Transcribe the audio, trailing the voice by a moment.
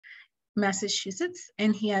Massachusetts,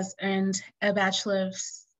 and he has earned a Bachelor of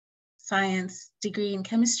Science degree in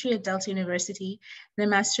chemistry at Delta University and a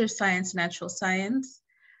Master of Science in Natural Science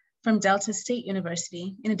from Delta State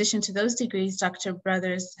University. In addition to those degrees, Dr.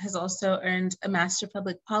 Brothers has also earned a Master of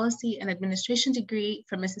Public Policy and Administration degree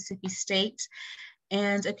from Mississippi State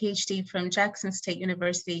and a PhD from Jackson State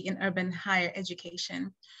University in Urban Higher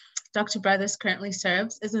Education. Dr. Brothers currently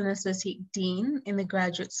serves as an Associate Dean in the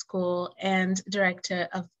Graduate School and Director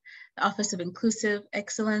of the Office of Inclusive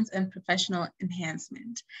Excellence and Professional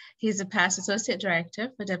Enhancement. He is a past Associate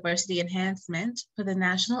Director for Diversity Enhancement for the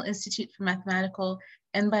National Institute for Mathematical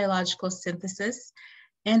and Biological Synthesis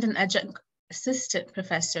and an Adjunct Assistant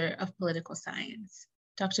Professor of Political Science.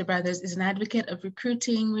 Dr. Brothers is an advocate of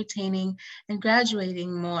recruiting, retaining, and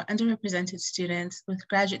graduating more underrepresented students with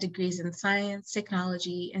graduate degrees in science,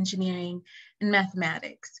 technology, engineering, and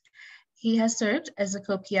mathematics. He has served as a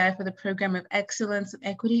co-PI for the Program of Excellence and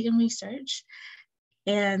Equity in Research,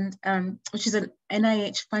 and which is an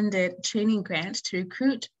NIH-funded training grant to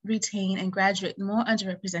recruit, retain, and graduate more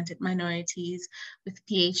underrepresented minorities with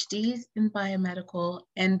PhDs in biomedical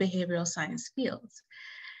and behavioral science fields.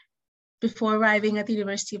 Before arriving at the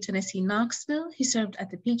University of Tennessee, Knoxville, he served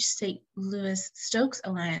at the Peach St. Louis Stokes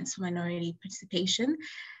Alliance for Minority Participation,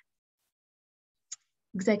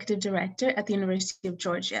 Executive Director at the University of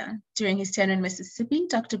Georgia. During his tenure in Mississippi,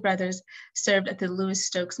 Dr. Brothers served at the Louis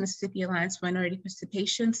Stokes Mississippi Alliance for Minority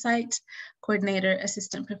Participation Site, Coordinator,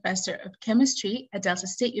 Assistant Professor of Chemistry at Delta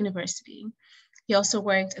State University. He also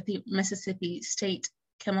worked at the Mississippi State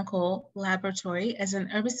Chemical Laboratory as an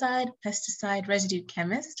herbicide, pesticide residue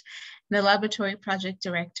chemist, and a laboratory project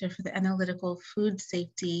director for the Analytical Food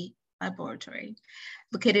Safety Laboratory,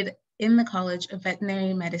 located in the College of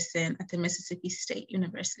Veterinary Medicine at the Mississippi State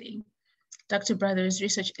University. Dr. Brothers'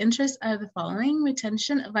 research interests are the following: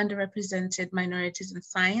 retention of underrepresented minorities in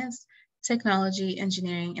science, technology,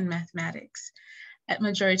 engineering, and mathematics at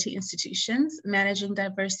majority institutions, managing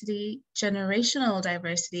diversity, generational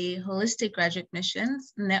diversity, holistic graduate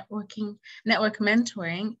missions, network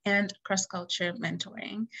mentoring, and cross-culture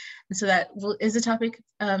mentoring. And so that is the topic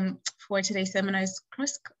for today's seminar, is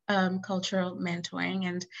cross-cultural mentoring.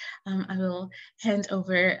 And I will hand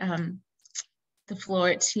over the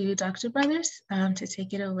floor to Dr. Brothers to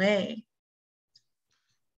take it away.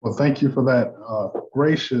 Well, thank you for that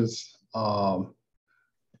gracious,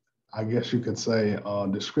 I guess you could say,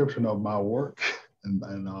 description of my work.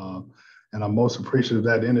 And I'm most appreciative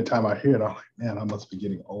that anytime I hear it, I'm like, man, I must be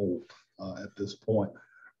getting old at this point.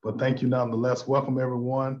 But thank you nonetheless. Welcome,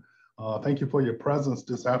 everyone. Thank you for your presence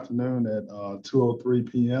this afternoon at 2:03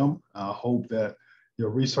 p.m. I hope that your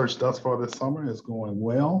research thus far this summer is going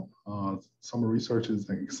well. Summer research is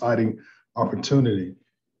an exciting opportunity.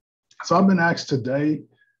 So I've been asked today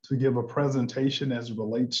to give a presentation as it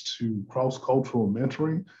relates to cross-cultural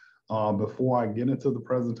mentoring. Before I get into the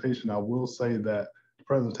presentation, I will say that the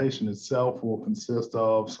presentation itself will consist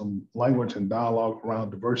of some language and dialogue around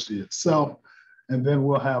diversity itself, and then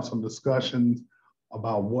we'll have some discussions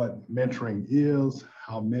about what mentoring is,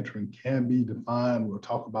 how mentoring can be defined. We'll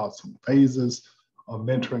talk about some phases of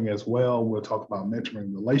mentoring as well. We'll talk about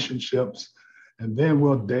mentoring relationships, and then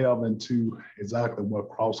we'll delve into exactly what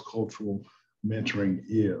cross-cultural mentoring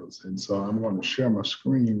is. And so I'm going to share my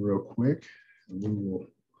screen real quick, and we will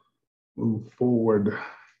move forward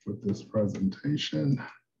with this presentation.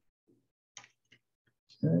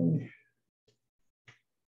 Okay.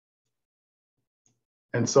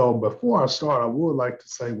 And so before I start, I would like to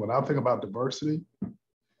say, when I think about diversity,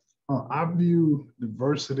 I view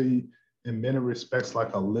diversity in many respects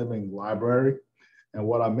like a living library. And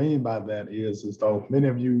what I mean by that is though many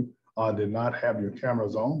of you did not have your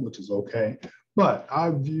cameras on, which is okay, but I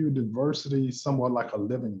view diversity somewhat like a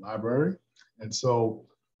living library. And so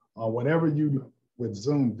whenever you, with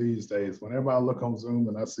Zoom these days, whenever I look on Zoom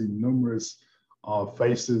and I see numerous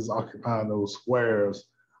faces occupying those squares,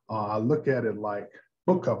 I look at it like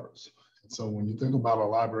book covers. And so when you think about a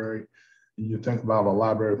library, you think about a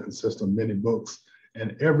library consists of many books,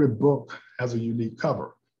 and every book has a unique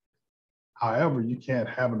cover. However, you can't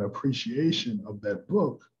have an appreciation of that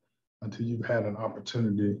book until you've had an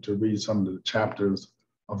opportunity to read some of the chapters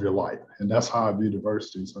of your life. And that's how I view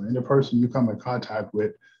diversity. So any person you come in contact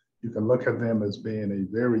with, you can look at them as being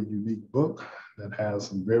a very unique book that has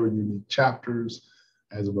some very unique chapters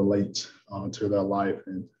as it relates to their life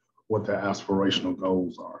and what their aspirational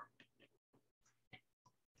goals are.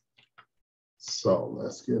 So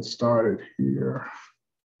let's get started here.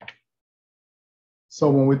 So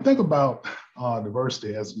when we think about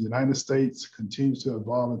diversity, as the United States continues to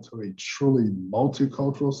evolve into a truly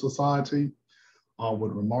multicultural society,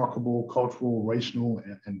 with remarkable cultural, racial,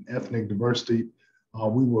 and ethnic diversity,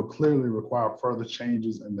 we will clearly require further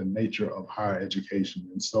changes in the nature of higher education.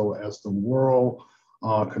 And so as the world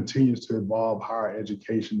continues to evolve, higher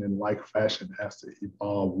education in like fashion has to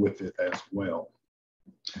evolve with it as well.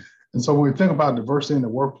 And so when we think about diversity in the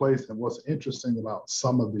workplace, and what's interesting about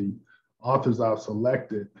some of the authors I've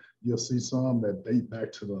selected, you'll see some that date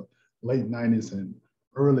back to the late 90s and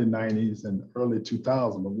early 90s and early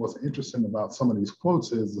 2000s. But what's interesting about some of these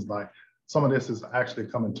quotes is like some of this is actually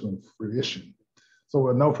coming to fruition. So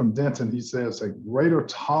we'll know from Denton, he says a greater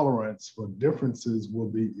tolerance for differences will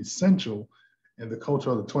be essential in the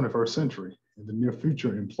culture of the 21st century. In the near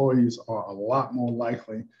future, employees are a lot more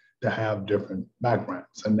likely to have different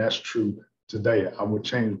backgrounds. And that's true today. I would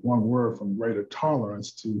change one word from greater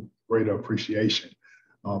tolerance to greater appreciation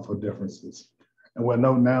for differences. And we'll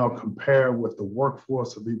know now, compared with the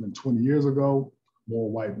workforce of even 20 years ago, more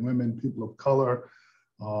white women, people of color,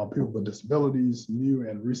 people with disabilities, new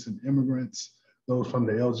and recent immigrants, those from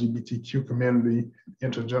the LGBTQ community,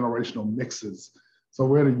 intergenerational mixes. So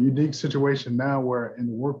we're in a unique situation now where in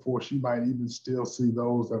the workforce, you might even still see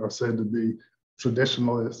those that are said to be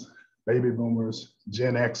traditionalists, baby boomers,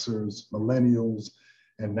 Gen Xers, millennials,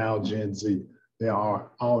 and now Gen Z. They are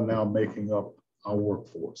all now making up our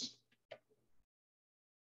workforce.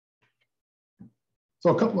 So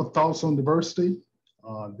a couple of thoughts on diversity.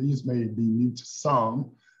 These may be new to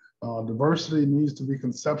some. Diversity needs to be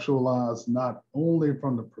conceptualized not only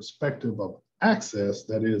from the perspective of access,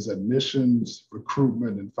 that is admissions,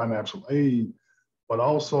 recruitment, and financial aid, but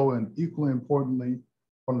also and equally importantly,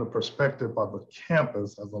 from the perspective of the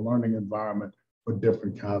campus as a learning environment for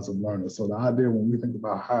different kinds of learners. So the idea when we think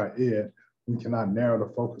about higher ed, we cannot narrow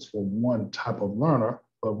the focus for one type of learner,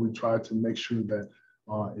 but we try to make sure that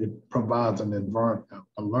it provides a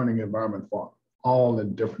learning environment for all the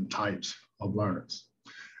different types of learners.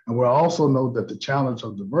 And we'll also note that the challenge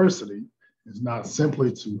of diversity is not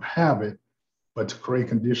simply to have it, but to create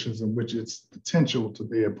conditions in which its potential to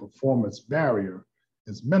be a performance barrier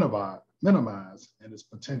is minimized and its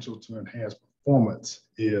potential to enhance performance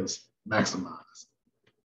is maximized.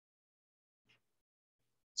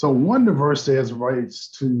 So one diversity as it relates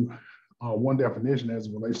to, one definition as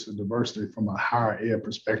it relates to diversity from a higher ed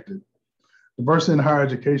perspective. Diversity in higher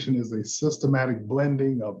education is a systematic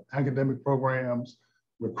blending of academic programs,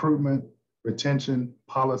 recruitment, retention,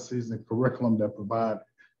 policies, and curriculum that provide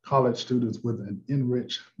college students with an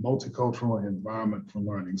enriched multicultural environment for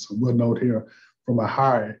learning. So we'll note here from a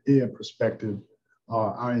higher ed perspective,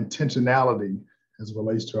 our intentionality as it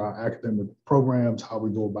relates to our academic programs, how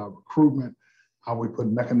we go about recruitment, how we put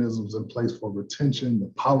mechanisms in place for retention,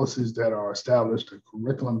 the policies that are established, the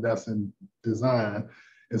curriculum that's in design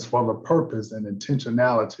is for the purpose and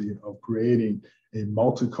intentionality of creating a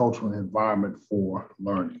multicultural environment for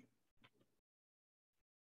learning.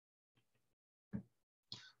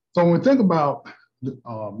 So when we think about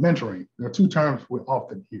mentoring, there are two terms we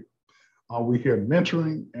often hear. We hear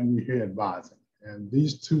mentoring and we hear advising. And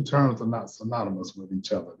these two terms are not synonymous with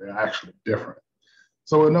each other. They're actually different.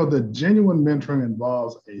 So we know that genuine mentoring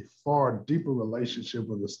involves a far deeper relationship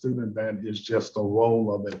with the student than is just the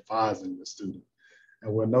role of advising the student.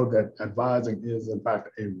 And we'll know that advising is in fact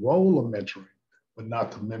a role of mentoring, but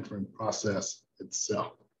not the mentoring process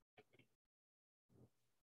itself.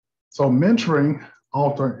 So mentoring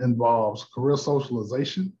often involves career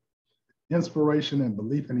socialization, inspiration and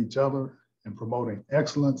belief in each other, and promoting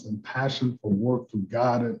excellence and passion for work through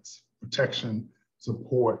guidance, protection,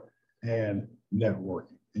 support, and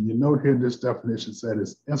networking. And you note here this definition said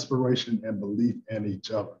is inspiration and belief in each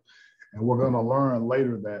other. And we're going to learn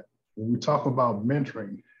later that when we talk about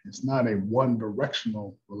mentoring, it's not a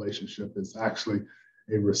one-directional relationship. It's actually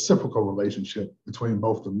a reciprocal relationship between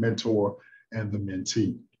both the mentor and the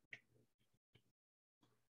mentee.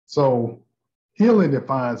 So Healy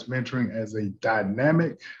defines mentoring as a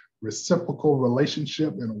dynamic, reciprocal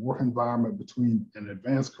relationship in a work environment between an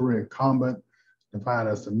advanced career incumbent, defined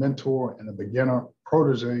as the mentor, and a beginner,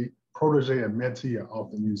 protege and mentee are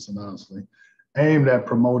often used synonymously, aimed at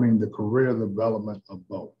promoting the career development of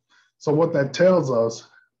both. So what that tells us,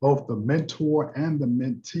 both the mentor and the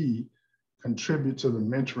mentee contribute to the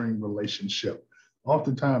mentoring relationship.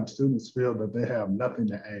 Oftentimes, students feel that they have nothing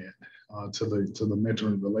to add to the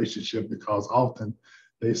mentoring relationship because often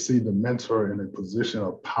they see the mentor in a position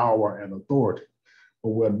of power and authority. But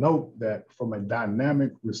we'll note that from a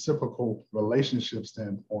dynamic reciprocal relationship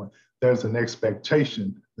standpoint, there's an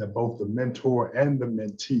expectation that both the mentor and the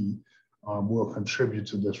mentee will contribute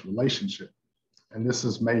to this relationship. And this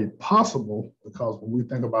is made possible because when we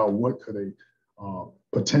think about what could a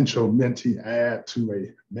potential mentee add to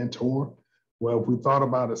a mentor, Well, if we thought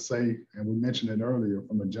about it, say, and we mentioned it earlier,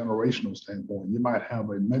 from a generational standpoint, you might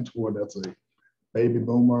have a mentor that's a baby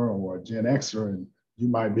boomer or a Gen Xer, and you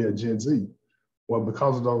might be a Gen Z. Well,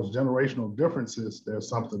 because of those generational differences, there's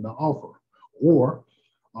something to offer. Or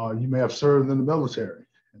you may have served in the military.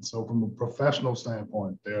 And so from a professional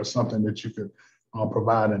standpoint, there's something that you could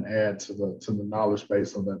provide and add to the knowledge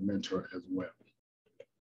base of that mentor as well.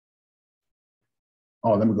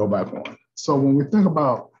 Oh, let me go back one. So when we think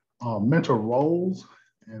about mentor roles,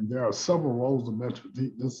 and there are several roles of mentor,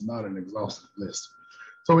 this is not an exhaustive list.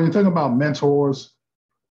 So when you think about mentors,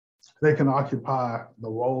 they can occupy the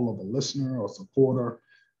role of a listener or supporter.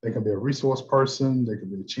 They can be a resource person, they can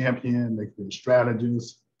be a champion, they can be a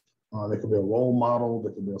strategist, they can be a role model,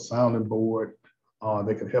 they can be a sounding board,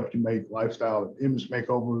 they can help you make lifestyle and image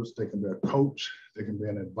makeovers, they can be a coach, they can be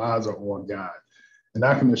an advisor or a guide. And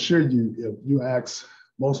I can assure you, if you ask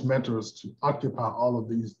most mentors to occupy all of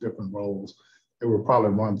these different roles, they will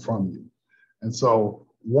probably run from you. And so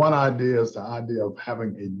one idea is the idea of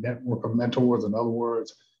having a network of mentors. In other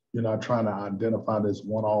words, you're not trying to identify this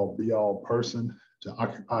one-all, be-all person to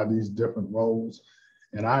occupy these different roles.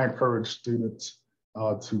 And I encourage students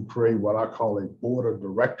to create what I call a board of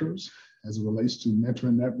directors as it relates to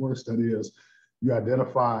mentoring networks. That is, you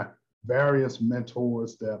identify various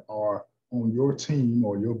mentors that are on your team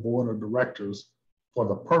or your board of directors for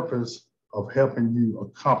the purpose of helping you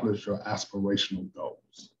accomplish your aspirational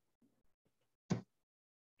goals.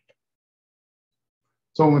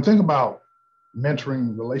 So when we think about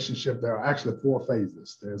mentoring relationship, there are actually 4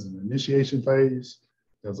 phases. There's an initiation phase,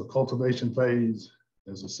 there's a cultivation phase,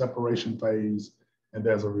 there's a separation phase, and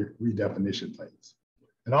there's a redefinition phase.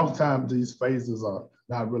 And oftentimes these phases are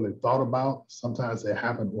not really thought about. Sometimes they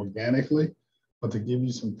happen organically, but to give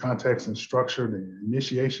you some context and structure, the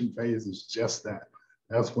initiation phase is just that.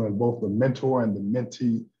 That's when both the mentor and the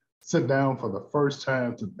mentee sit down for the first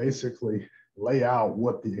time to basically lay out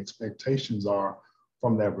what the expectations are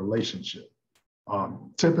from that relationship.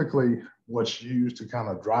 Typically, what's used to kind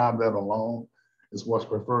of drive that along is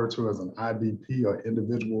what's referred to as an IDP or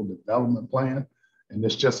individual development plan. And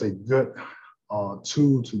it's just a good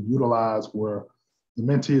tool to utilize where the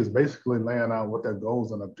mentee is basically laying out what their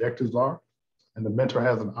goals and objectives are. And the mentor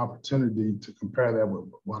has an opportunity to compare that with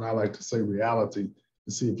what I like to say reality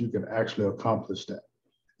to see if you can actually accomplish that.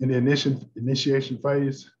 In the initiation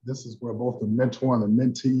phase, this is where both the mentor and the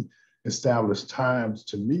mentee establish times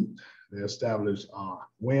to meet. They establish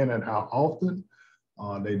when and how often.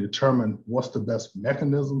 They determine what's the best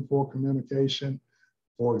mechanism for communication.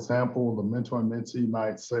 For example, the mentor and mentee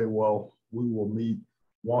might say, well, we will meet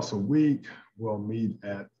once a week. We'll meet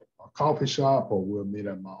at a coffee shop or we'll meet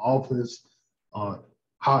at my office.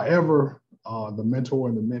 However, the mentor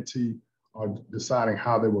and the mentee are deciding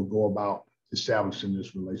how they will go about establishing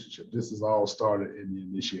this relationship. This is all started in the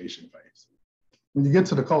initiation phase. When you get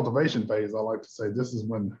to the cultivation phase, I like to say this is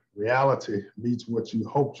when reality meets what you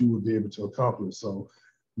hoped you would be able to accomplish. So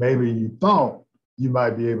maybe you thought you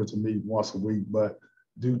might be able to meet once a week, but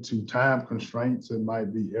due to time constraints, it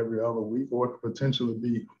might be every other week or it could potentially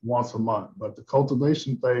be once a month. But the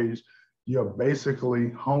cultivation phase, you're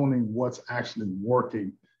basically honing what's actually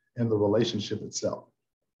working in the relationship itself.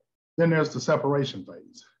 Then there's the separation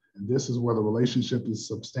phase. And this is where the relationship is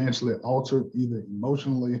substantially altered, either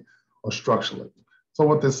emotionally or structurally. So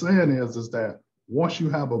what they're saying is that once you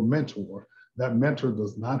have a mentor, that mentor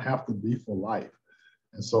does not have to be for life.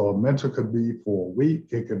 And so a mentor could be for a week,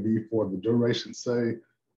 it could be for the duration, say,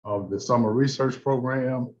 of the summer research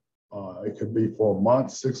program, it could be for a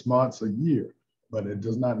month, 6 months, a year, but it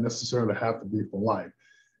does not necessarily have to be for life.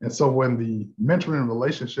 And so when the mentoring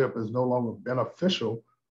relationship is no longer beneficial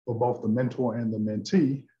for both the mentor and the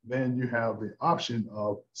mentee, then you have the option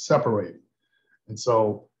of separating. And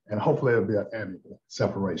so, and hopefully it'll be an amicable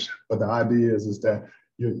separation. But the idea is that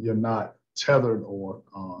you're not tethered or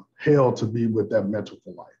held to be with that mentor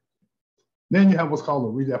for life. Then you have what's called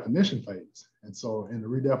the redefinition phase. And so in the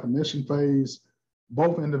redefinition phase,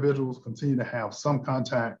 both individuals continue to have some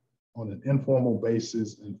contact on an informal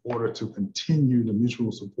basis in order to continue the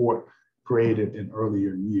mutual support created in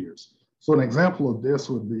earlier years. So an example of this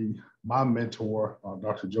would be my mentor,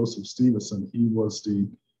 Dr. Joseph Stevenson. He was the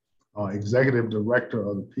executive director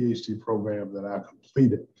of the PhD program that I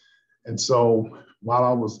completed. And so while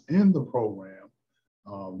I was in the program,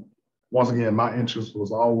 once again, my interest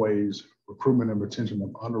was always recruitment and retention of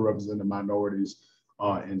underrepresented minorities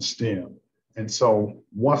in STEM. And so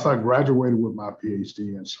once I graduated with my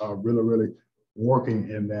PhD and started really working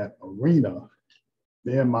in that arena,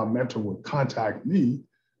 then my mentor would contact me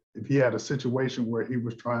if he had a situation where he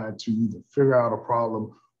was trying to either figure out a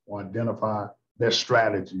problem or identify best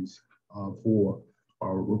strategies for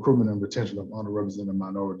recruitment and retention of underrepresented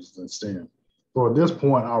minorities in STEM. So at this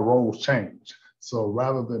point, our roles changed. So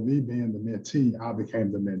rather than me being the mentee, I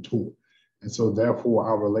became the mentor. And so therefore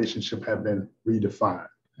our relationship had been redefined.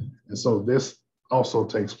 And so this also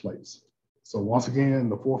takes place. So once again,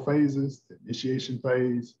 the 4 phases: the initiation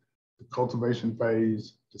phase, the cultivation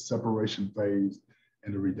phase, the separation phase,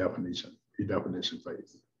 and the redefinition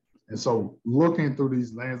phase. And so looking through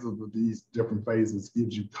these lenses of these different phases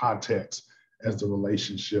gives you context as the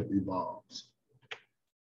relationship evolves.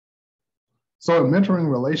 So in mentoring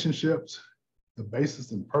relationships, the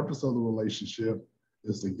basis and purpose of the relationship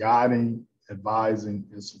is the guiding, advising,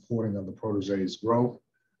 and supporting of the protege's growth.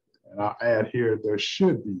 And I'll add here, there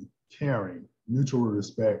should be caring, mutual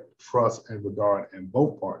respect, trust, and regard in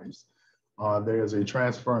both parties. There is a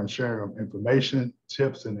transfer and sharing of information,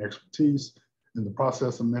 tips, and expertise in the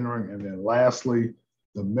process of mentoring. And then lastly,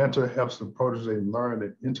 the mentor helps the protege learn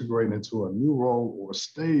and integrate into a new role or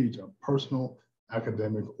stage of personal,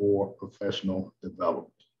 academic, or professional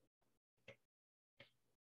development.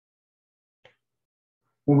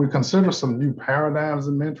 When we consider some new paradigms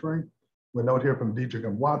in mentoring, we note here from Dietrich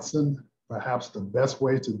and Watson, perhaps the best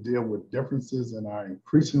way to deal with differences in our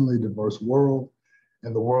increasingly diverse world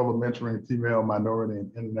and the world of mentoring female, minority,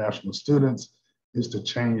 and international students is to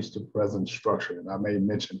change the present structure. And I may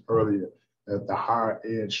mention earlier that the higher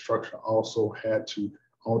ed structure also had to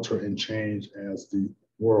alter and change as the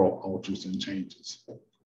world alters and changes.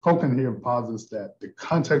 Kochen here posits that the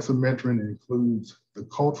context of mentoring includes the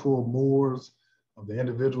cultural mores of the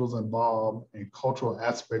individuals involved and cultural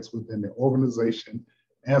aspects within the organization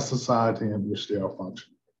and society in which they are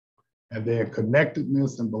functioning. And then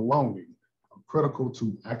connectedness and belonging are critical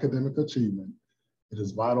to academic achievement. It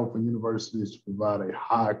is vital for universities to provide a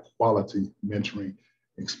high quality mentoring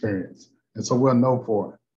experience. And so we'll know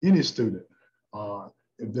for any student,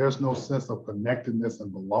 if there's no sense of connectedness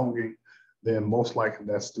and belonging, then most likely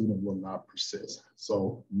that student will not persist.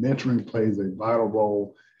 So mentoring plays a vital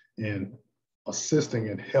role in assisting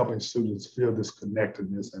and helping students feel this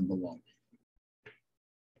connectedness and belonging.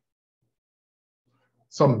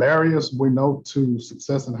 Some barriers we note to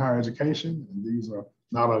success in higher education, and these are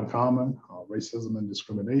not uncommon: racism and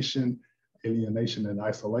discrimination, alienation and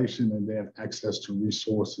isolation, and then access to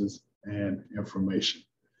resources and information.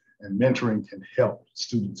 And mentoring can help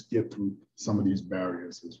students get through some of these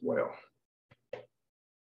barriers as well.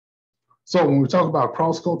 So when we talk about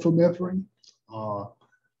cross-cultural mentoring,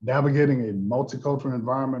 navigating a multicultural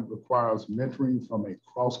environment requires mentoring from a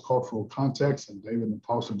cross-cultural context, and David and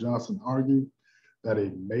Foster Johnson argue that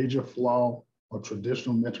a major flaw of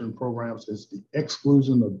traditional mentoring programs is the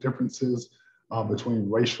exclusion of differences between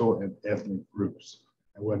racial and ethnic groups.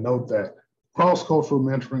 And we'll note that cross-cultural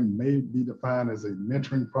mentoring may be defined as a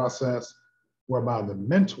mentoring process whereby the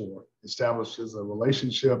mentor establishes a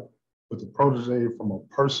relationship with the protege from a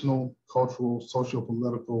personal, cultural,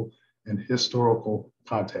 socio-political, and historical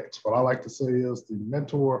context. What I like to say is the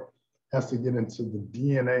mentor has to get into the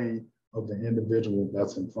DNA of the individual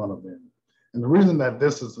that's in front of them. And the reason that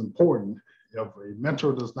this is important, if a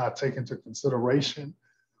mentor does not take into consideration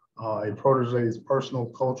a protege's personal,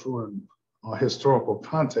 cultural, and historical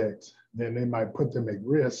context, then they might put them at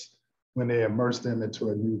risk when they immerse them into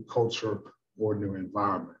a new culture or new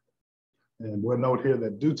environment. And we'll note here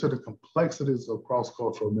that due to the complexities of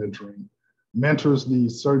cross-cultural mentoring, mentors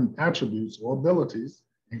need certain attributes or abilities,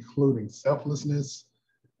 including selflessness,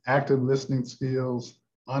 active listening skills,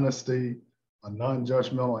 honesty, a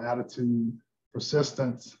non-judgmental attitude,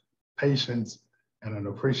 persistence, patience, and an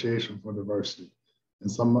appreciation for diversity.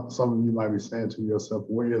 And some of you might be saying to yourself,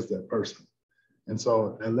 where is that person? And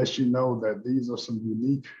so unless you know that these are some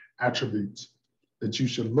unique attributes that you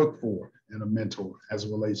should look for in a mentor as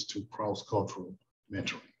it relates to cross-cultural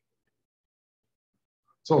mentoring.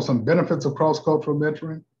 So some benefits of cross-cultural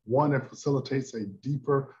mentoring: one, it facilitates a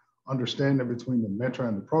deeper understanding between the mentor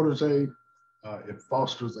and the protege. It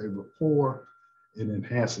fosters a rapport. It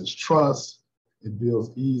enhances trust. It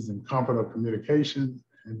builds ease and comfort of communication.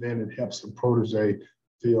 And then it helps the protege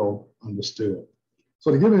feel understood.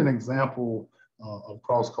 So to give you an example of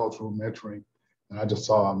cross-cultural mentoring, and I just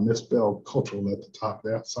saw a misspelled cultural at the top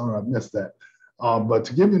there. Sorry, I missed that. But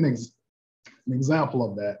to give you an example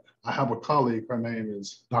of that, I have a colleague, her name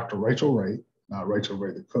is Dr. Rachel Ray, not Rachel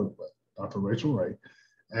Ray the cook, but Dr. Rachel Ray.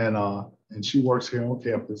 And she works here on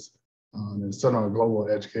campus in the Center on Global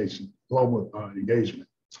Education, Global Engagement.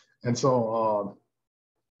 And so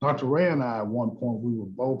Dr. Ray and I, at one point, we were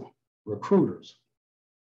both recruiters.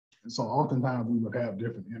 And so oftentimes we would have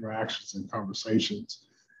different interactions and conversations.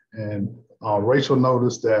 And Rachel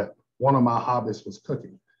noticed that one of my hobbies was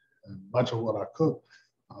cooking. And much of what I cook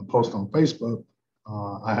post on Facebook,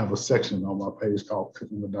 I have a section on my page called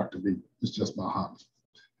Cooking with Dr. B. It's just my hobby.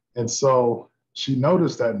 And so she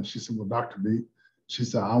noticed that and she said, well, Dr. B, she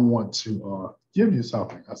said, I want to give you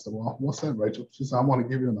something. I said, well, what's that, Rachel? She said, I want to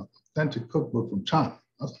give you an authentic cookbook from China.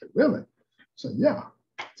 I was like, really? She said, yeah.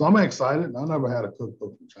 So I'm excited. I never had a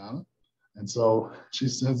cookbook from China. And so she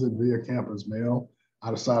sends it via campus mail.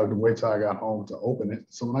 I decided to wait till I got home to open it.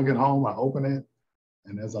 So when I get home, I open it.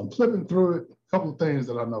 And as I'm flipping through it, a couple of things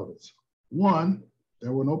that I noticed. One,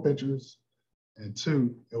 there were no pictures. And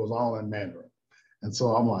two, it was all in Mandarin. And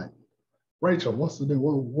so I'm like, Rachel, what's the deal?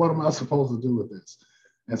 What am I supposed to do with this?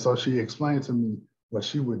 And so she explained to me what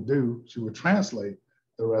she would do. She would translate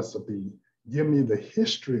the recipe, give me the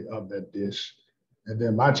history of that dish, and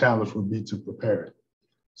then my challenge would be to prepare it.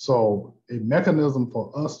 So a mechanism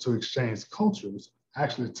for us to exchange cultures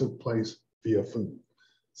actually took place via food.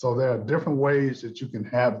 So there are different ways that you can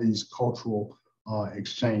have these cultural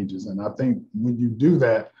exchanges. And I think when you do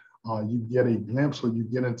that, you get a glimpse or you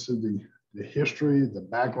get into the history, the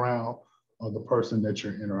background of the person that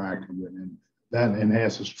you're interacting with. And that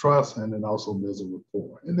enhances trust and it also builds a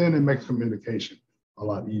rapport. And then it makes communication a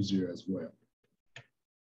lot easier as well.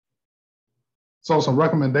 So some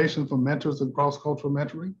recommendations for mentors in cross-cultural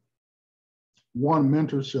mentoring. One,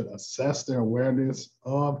 mentor should assess their awareness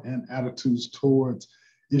of and attitudes towards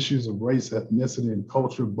issues of race, ethnicity, and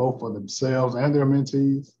culture, both for themselves and their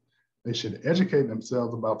mentees. They should educate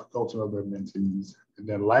themselves about the culture of their mentees. And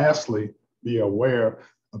then lastly, be aware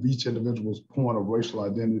of each individual's point of racial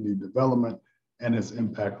identity development and its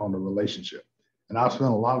impact on the relationship. And I've spent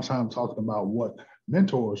a lot of time talking about what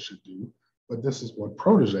mentors should do, but this is what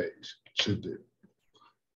proteges should do.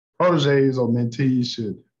 Proteges or mentees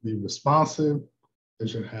should be responsive. They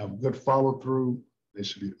should have good follow through. They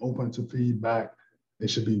should be open to feedback. They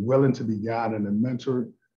should be willing to be guided and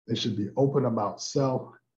mentored. They should be open about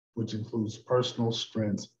self, which includes personal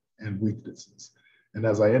strengths and weaknesses. And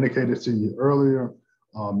as I indicated to you earlier,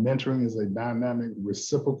 mentoring is a dynamic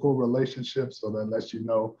reciprocal relationship. So that lets you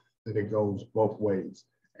know that it goes both ways.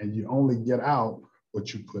 And you only get out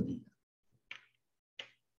what you put in.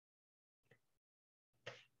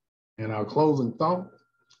 And our closing thought,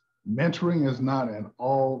 mentoring is not an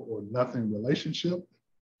all or nothing relationship.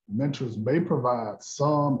 Mentors may provide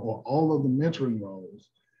some or all of the mentoring roles,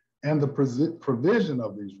 and the provision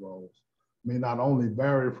of these roles may not only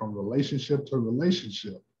vary from relationship to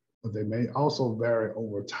relationship, but they may also vary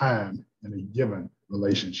over time in a given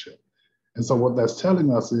relationship. And so what that's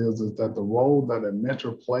telling us is that the role that a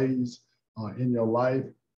mentor plays in your life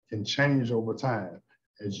can change over time.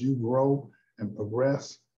 As you grow and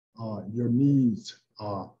progress, your needs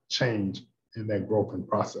change in that growth and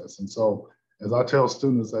process. And so as I tell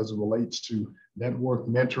students as it relates to network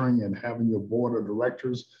mentoring and having your board of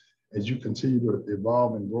directors, as you continue to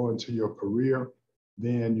evolve and grow into your career,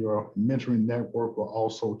 then your mentoring network will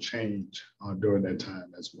also change during that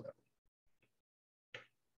time as well.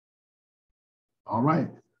 All right,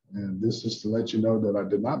 and this is to let you know that I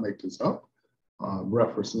did not make this up.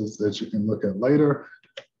 References that you can look at later.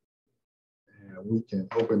 And we can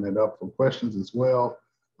open it up for questions as well.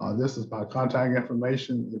 This is my contact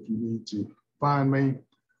information if you need to find me.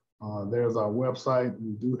 There's our website.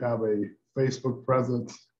 We do have a Facebook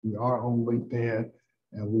presence. We are on LinkedIn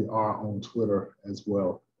and we are on Twitter as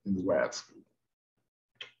well in the grad school.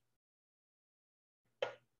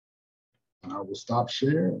 And I will stop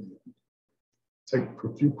sharing. Take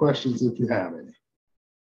a few questions if you have any.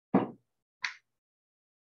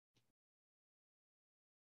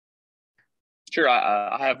 Sure,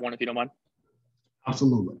 I have one if you don't mind.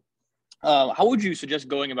 Absolutely. How would you suggest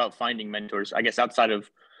going about finding mentors? I guess outside of,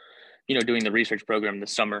 doing the research program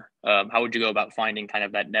this summer, how would you go about finding kind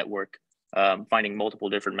of that network, finding multiple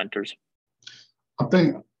different mentors? I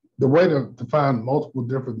think the way to find multiple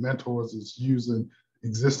different mentors is using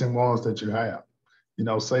existing ones that you have.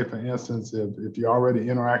 Say for instance, if you're already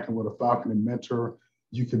interacting with a faculty mentor,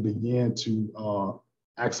 you can begin to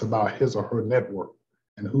ask about his or her network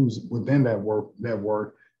and who's within that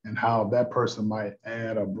network and how that person might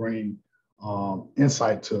add or bring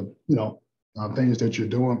insight to, things that you're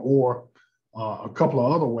doing, or a couple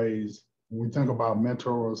of other ways when we think about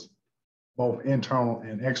mentors, both internal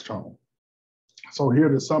and external. So here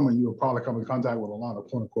this summer, you'll probably come in contact with a lot of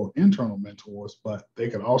quote unquote internal mentors, but they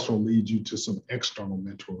can also lead you to some external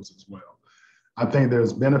mentors as well. I think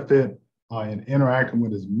there's benefit in interacting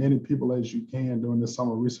with as many people as you can during this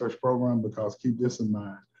summer research program, because keep this in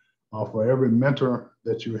mind, for every mentor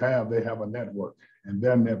that you have, they have a network, and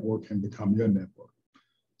their network can become your network.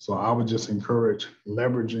 So I would just encourage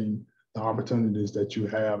leveraging the opportunities that you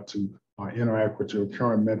have to interact with your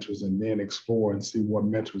current mentors and then explore and see what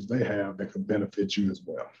mentors they have that could benefit you as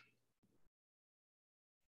well.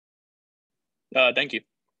 Thank you.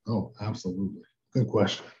 Oh, absolutely. Good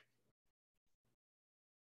question.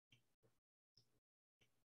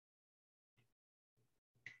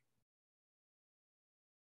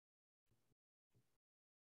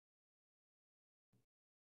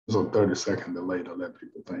 There's a 30-second delay to let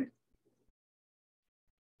people think.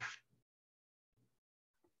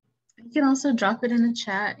 You can also drop it in the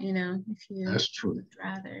chat, if you That's true. would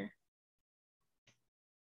rather.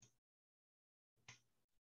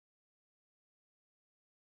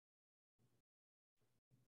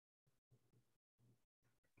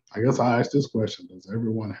 I guess I asked this question: does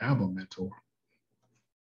everyone have a mentor?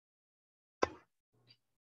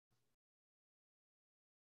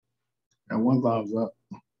 And one thumbs up.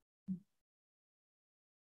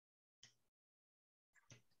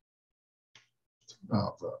 Two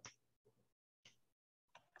thumbs up.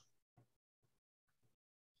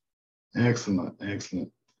 Excellent,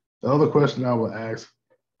 excellent. The other question I would ask: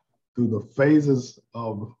 do the phases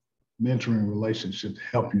of mentoring relationships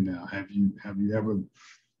help you now? Have you ever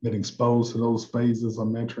been exposed to those phases of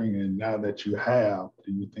mentoring? And now that you have,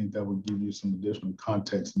 do you think that would give you some additional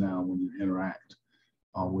context now when you interact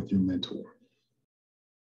with your mentor?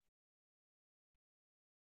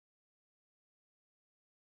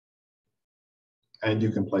 And you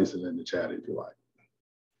can place it in the chat if you like.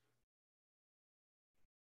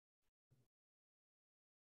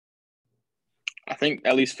 I think,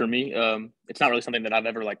 at least for me, it's not really something that I've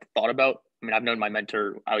ever thought about. I mean, I've known my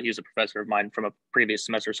mentor. He was a professor of mine from a previous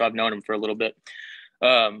semester, so I've known him for a little bit.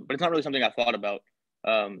 But it's not really something I thought about.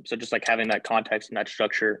 So just having that context and that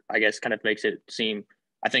structure, I guess, kind of makes it seem.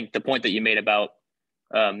 I think the point that you made about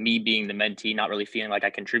me being the mentee, not really feeling like I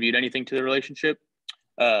contribute anything to the relationship,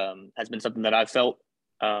 has been something that I've felt.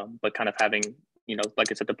 But kind of having,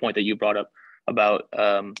 like I said, the point that you brought up about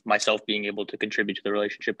myself being able to contribute to the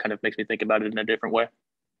relationship kind of makes me think about it in a different way.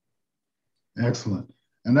 Excellent.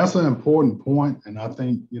 And that's an important point. And I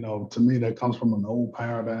think, to me, that comes from an old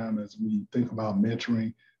paradigm as we think about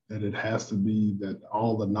mentoring, that it has to be that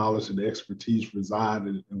all the knowledge and the expertise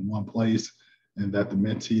resided in one place and that the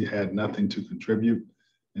mentee had nothing to contribute.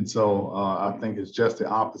 And so I think it's just the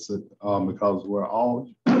opposite because we're all,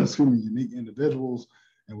 unique individuals,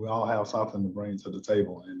 and we all have something to bring to the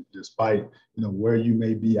table. And despite, where you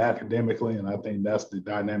may be academically, and I think that's the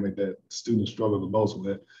dynamic that students struggle the most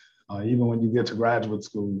with, even when you get to graduate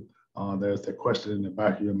school, there's that question in the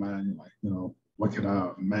back of your mind, what can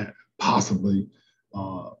I possibly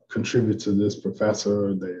contribute to this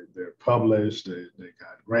professor? They're published, they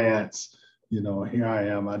got grants. Here I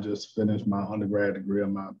am, I just finished my undergrad degree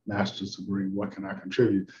and my master's degree. What can I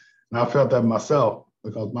contribute? And I felt that myself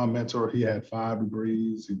because my mentor, he had 5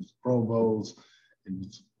 degrees, he was provost, he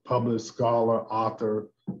was published scholar, author,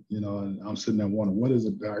 and I'm sitting there wondering, what is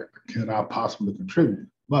it that can I possibly contribute?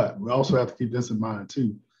 But we also have to keep this in mind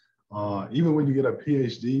too. Even when you get a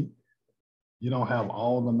PhD, you don't have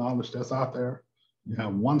all the knowledge that's out there. You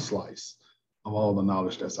have one slice of all the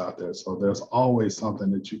knowledge that's out there. So there's always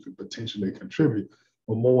something that you could potentially contribute.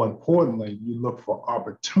 But more importantly, you look for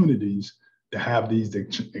opportunities to have these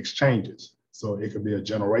exchanges. So it could be a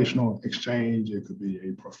generational exchange, it could be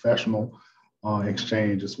a professional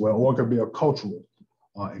exchange as well, or it could be a cultural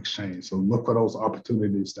exchange. So look for those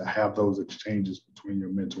opportunities to have those exchanges between your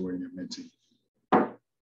mentor and your mentee.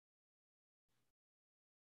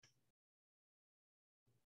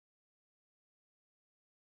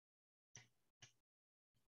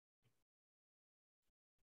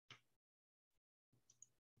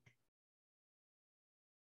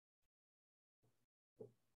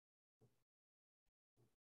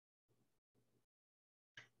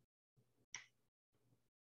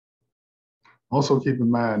 Also keep in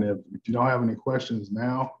mind, if you don't have any questions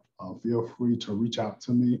now, feel free to reach out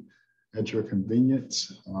to me at your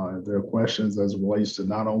convenience. If there are questions as relates to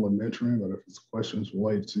not only mentoring, but if it's questions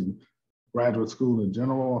related to graduate school in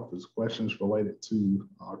general, if it's questions related to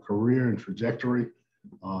career and trajectory,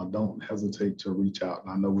 don't hesitate to reach out.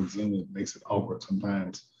 And I know with Zoom, it makes it awkward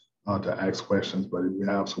sometimes to ask questions, but if you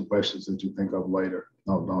have some questions that you think of later,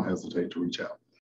 don't hesitate to reach out.